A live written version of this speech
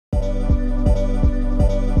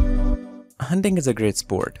Hunting is a great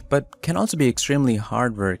sport, but can also be extremely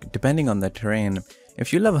hard work depending on the terrain.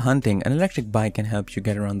 If you love hunting, an electric bike can help you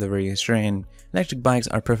get around the various terrain. Electric bikes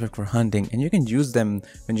are perfect for hunting, and you can use them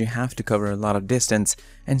when you have to cover a lot of distance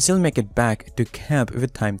and still make it back to camp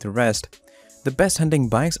with time to rest. The best hunting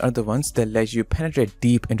bikes are the ones that let you penetrate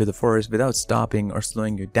deep into the forest without stopping or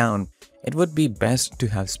slowing you down. It would be best to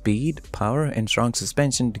have speed, power, and strong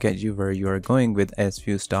suspension to get you where you are going with as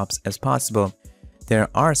few stops as possible. There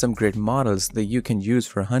are some great models that you can use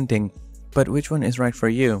for hunting, but which one is right for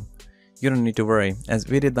you? You don't need to worry, as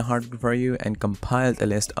we did the hard work for you and compiled a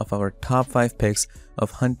list of our top 5 picks of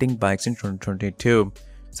hunting bikes in 2022.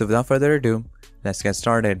 So without further ado, let's get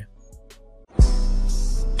started.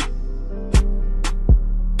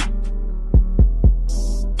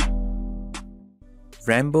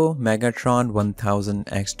 Rambo Megatron 1000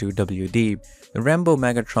 X2WD. The Rambo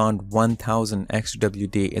Megatron 1000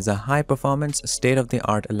 X2WD is a high-performance,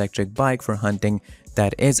 state-of-the-art electric bike for hunting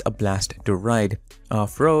that is a blast to ride.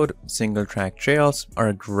 Off-road, single-track trails are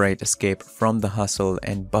a great escape from the hustle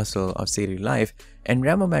and bustle of city life, and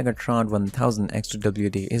Rambo Megatron 1000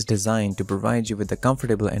 X2WD is designed to provide you with a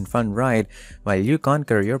comfortable and fun ride while you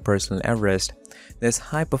conquer your personal Everest. This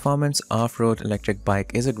high-performance off-road electric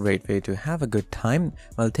bike is a great way to have a good time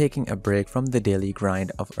while taking a break from the daily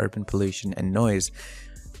grind of urban pollution and noise.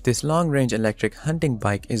 This long-range electric hunting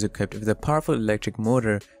bike is equipped with a powerful electric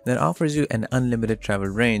motor that offers you an unlimited travel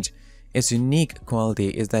range. Its unique quality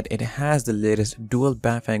is that it has the latest dual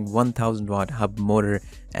Bafang 1000-watt hub motor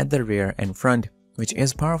at the rear and front, which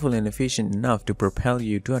is powerful and efficient enough to propel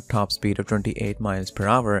you to a top speed of 28 miles per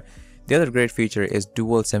hour. The other great feature is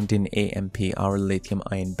dual 17 AMP-hour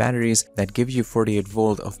lithium-ion batteries that give you 48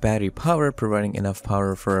 volt of battery power, providing enough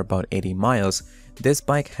power for about 80 miles. This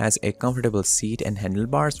bike has a comfortable seat and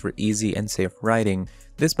handlebars for easy and safe riding.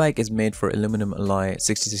 This bike is made for aluminum alloy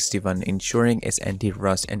 6061, ensuring its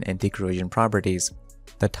anti-rust and anti-corrosion properties.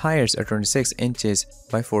 The tires are 26 inches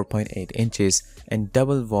by 4.8 inches, and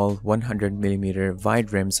double-wall 100mm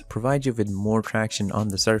wide rims provide you with more traction on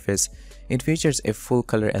the surface. It features a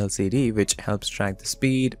full-color LCD which helps track the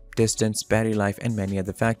speed, distance, battery life, and many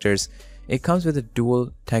other factors. It comes with a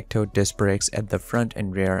dual Tecto disc brakes at the front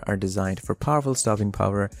and rear are designed for powerful stopping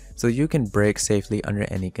power so you can brake safely under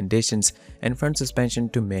any conditions, and front suspension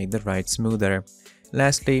to make the ride smoother.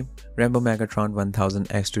 Lastly, Rambo Megatron 1000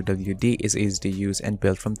 X2WD is easy to use and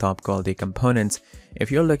built from top quality components.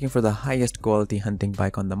 If you're looking for the highest quality hunting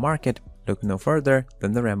bike on the market, look no further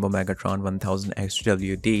than the Rambo Megatron 1000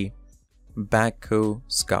 X2WD. Bakcou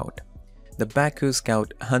Scout. The Bakcou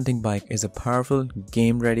Scout hunting bike is a powerful,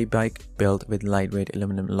 game-ready bike built with lightweight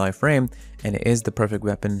aluminum alloy frame and is the perfect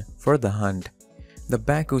weapon for the hunt. The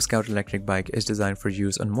Bakcou Scout electric bike is designed for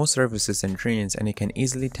use on most surfaces and terrains, and it can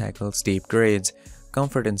easily tackle steep grades.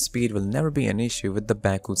 Comfort and speed will never be an issue with the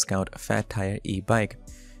Bakcou Scout Fat Tire e-bike.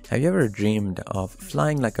 Have you ever dreamed of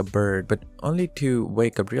flying like a bird but only to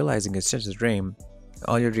wake up realizing it's just a dream?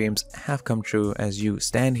 All your dreams have come true as you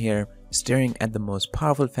stand here staring at the most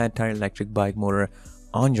powerful Fat Tire electric bike motor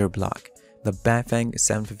on your block. The Bafang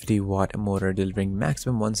 750-watt motor delivering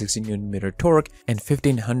maximum 160Nm torque and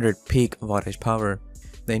 1500 peak wattage power.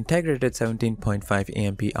 The integrated 17.5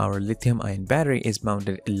 AMP-hour lithium-ion battery is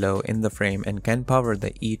mounted low in the frame and can power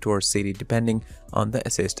the e-Tour City depending on the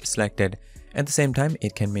assist selected. At the same time,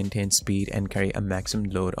 it can maintain speed and carry a maximum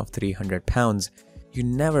load of 300 pounds. You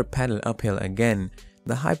never pedal uphill again.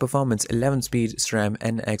 The high-performance 11-speed SRAM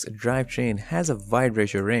NX drivetrain has a wide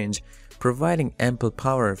ratio range, providing ample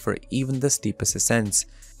power for even the steepest ascents.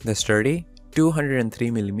 The sturdy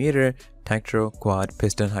 203mm Tecto quad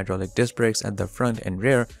piston hydraulic disc brakes at the front and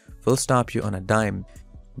rear will stop you on a dime.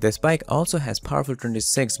 This bike also has powerful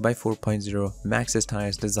 26 by 4.0 Maxxis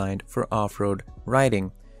tires designed for off-road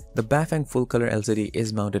riding. The Bafang full-color LCD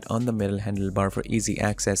is mounted on the middle handlebar for easy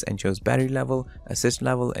access and shows battery level, assist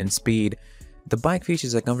level, and speed. The bike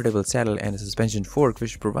features a comfortable saddle and a suspension fork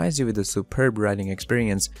which provides you with a superb riding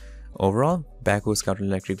experience. Overall, Bakcou Scout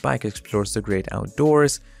electric bike explores the great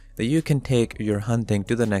outdoors that you can take your hunting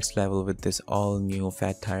to the next level with this all-new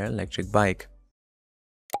Fat Tire electric bike.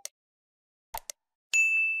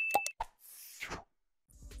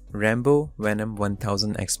 Rambo Venom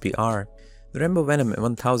 1000 XPR. The Rambo Venom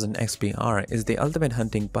 1000 XPR is the ultimate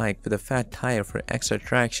hunting bike with a fat tire for extra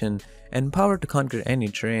traction and power to conquer any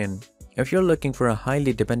terrain. If you're looking for a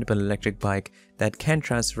highly dependable electric bike that can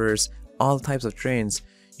traverse all types of terrains,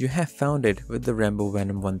 you have found it with the Rambo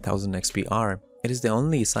Venom 1000 XPR. It is the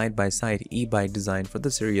only side-by-side e-bike designed for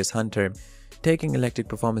the serious hunter. Taking electric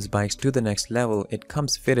performance bikes to the next level, it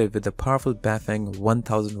comes fitted with a powerful Bafang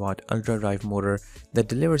 1000 watt ultra-drive motor that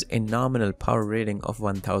delivers a nominal power rating of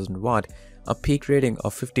 1000 watt, a peak rating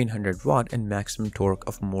of 1500 watt and maximum torque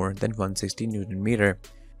of more than 160 Nm.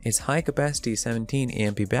 Its high-capacity 17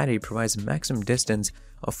 AMP battery provides maximum distance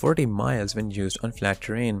of 40 miles when used on flat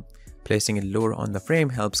terrain. Placing it lower on the frame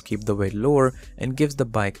helps keep the weight lower and gives the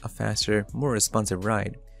bike a faster, more responsive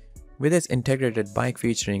ride. With its integrated bike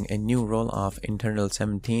featuring a new roll-off internal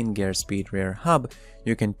 17-gear speed rear hub,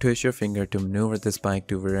 you can twist your finger to maneuver this bike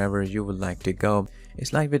to wherever you would like to go.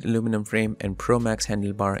 Its lightweight aluminum frame and Pro Max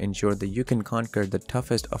handlebar ensure that you can conquer the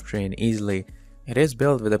toughest of terrain easily. It is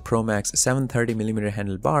built with a Pro Max 730mm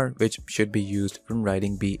handlebar, which should be used when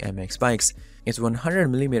riding BMX bikes. Its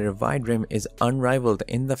 100mm wide rim is unrivaled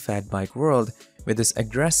in the fat bike world, with its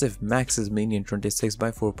aggressive Maxxis Minion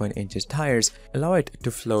 26x4.8 inches tires allow it to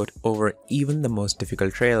float over even the most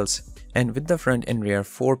difficult trails. And with the front and rear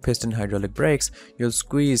 4-piston hydraulic brakes, you'll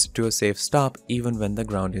squeeze to a safe stop even when the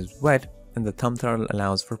ground is wet, and the thumb throttle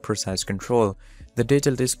allows for precise control. The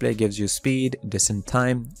digital display gives you speed, descent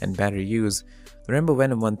time, and battery use. The Rambo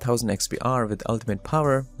Venom 1000 XPR with ultimate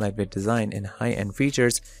power, lightweight design, and high-end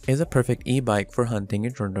features is a perfect e-bike for hunting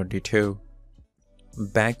in 2022.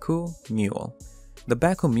 Bakcou Mule. The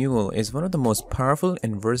Bakcou Mule is one of the most powerful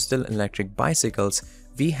and versatile electric bicycles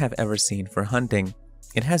we have ever seen for hunting.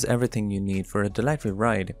 It has everything you need for a delightful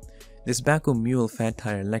ride. This Bakcou Mule fat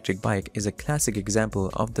tire electric bike is a classic example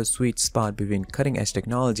of the sweet spot between cutting-edge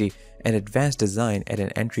technology and advanced design at an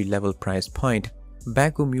entry-level price point.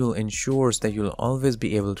 Bakcou Mule ensures that you'll always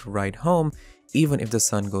be able to ride home even if the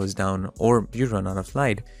sun goes down or you run out of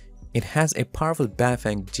light. It has a powerful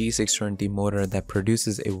Bafang G620 motor that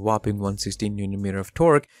produces a whopping 160 Nm of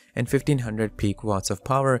torque and 1500 peak watts of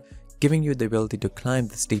power, giving you the ability to climb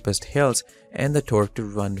the steepest hills and the torque to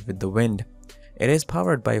run with the wind. It is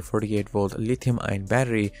powered by a 48-volt lithium-ion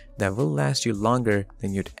battery that will last you longer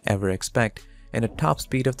than you'd ever expect, and a top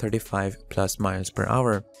speed of 35+ miles per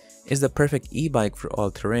hour. It's the perfect e-bike for all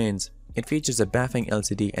terrains. It features a Bafang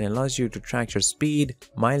LCD and allows you to track your speed,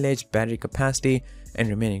 mileage, battery capacity, and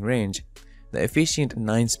remaining range. The efficient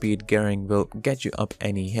 9-speed gearing will get you up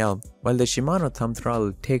any hill, while the Shimano thumb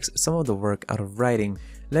throttle takes some of the work out of riding,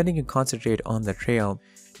 letting you concentrate on the trail.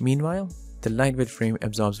 Meanwhile, the lightweight frame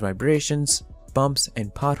absorbs vibrations, bumps,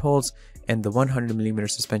 and potholes, and the 100mm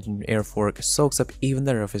suspension air fork soaks up even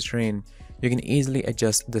the roughest terrain. You can easily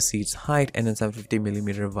adjust the seat's height and a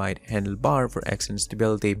 750mm wide handlebar for excellent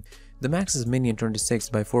stability. The Maxxis Minion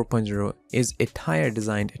 26x4.0 is a tire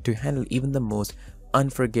designed to handle even the most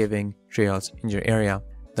unforgiving trails in your area.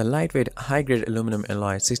 The lightweight, high-grade aluminum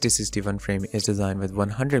alloy 6061 frame is designed with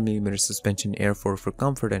 100mm suspension air fork for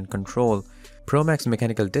comfort and control. Pro Max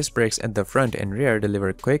mechanical disc brakes at the front and rear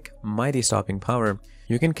deliver quick, mighty stopping power.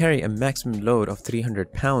 You can carry a maximum load of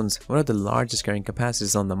 300 pounds, one of the largest carrying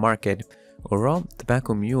capacities on the market. Overall, the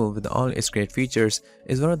Bakcou Mule, with all its great features,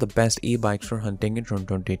 is one of the best e-bikes for hunting in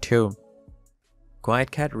 2022.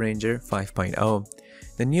 QuietKat Ranger 5.0.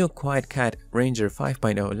 The new QuietKat Ranger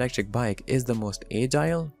 5.0 electric bike is the most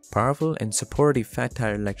agile, powerful, and supportive fat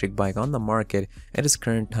tire electric bike on the market at its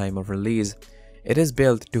current time of release. It is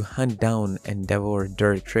built to hunt down and devour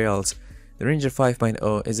dirt trails. The Ranger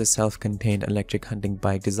 5.0 is a self-contained electric hunting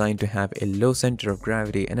bike designed to have a low center of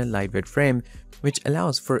gravity and a lightweight frame, which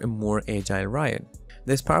allows for a more agile ride.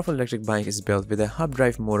 This powerful electric bike is built with a hub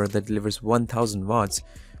drive motor that delivers 1000 watts,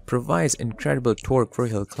 provides incredible torque for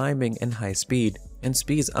hill climbing and high speed, and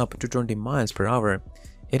speeds up to 20 miles per hour.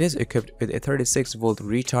 It is equipped with a 36-volt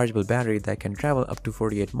rechargeable battery that can travel up to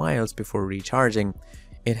 48 miles before recharging.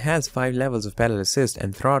 It has 5 levels of pedal assist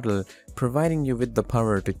and throttle, providing you with the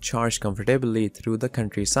power to charge comfortably through the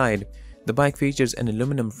countryside. The bike features an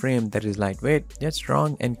aluminum frame that is lightweight yet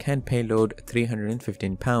strong and can payload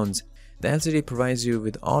 315 pounds. The LCD provides you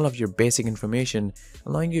with all of your basic information,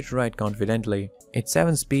 allowing you to ride confidently. Its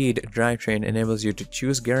 7-speed drivetrain enables you to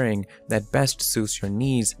choose gearing that best suits your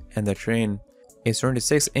needs and the terrain. Its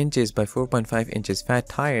 26 inches by 4.5 inches fat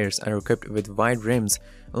tires are equipped with wide rims,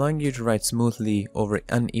 allowing you to ride smoothly over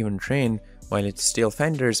uneven terrain, while its steel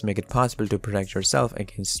fenders make it possible to protect yourself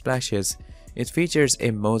against splashes. It features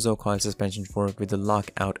a Mozo coil suspension fork with a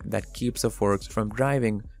lockout that keeps the forks from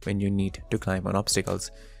driving when you need to climb on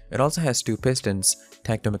obstacles. It also has 2 pistons,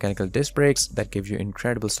 tactomechanical disc brakes that give you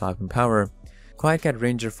incredible stopping power. QuietKat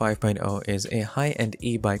Ranger 5.0 is a high-end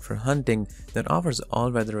e-bike for hunting that offers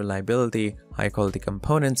all-weather reliability, high-quality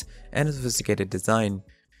components, and a sophisticated design.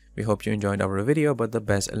 We hope you enjoyed our video about the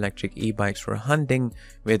best electric e-bikes for hunting.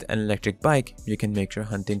 With an electric bike, you can make your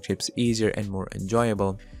hunting trips easier and more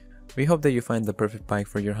enjoyable. We hope that you find the perfect bike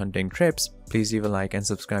for your hunting trips. Please leave a like and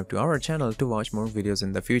subscribe to our channel to watch more videos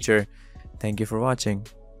in the future. Thank you for watching.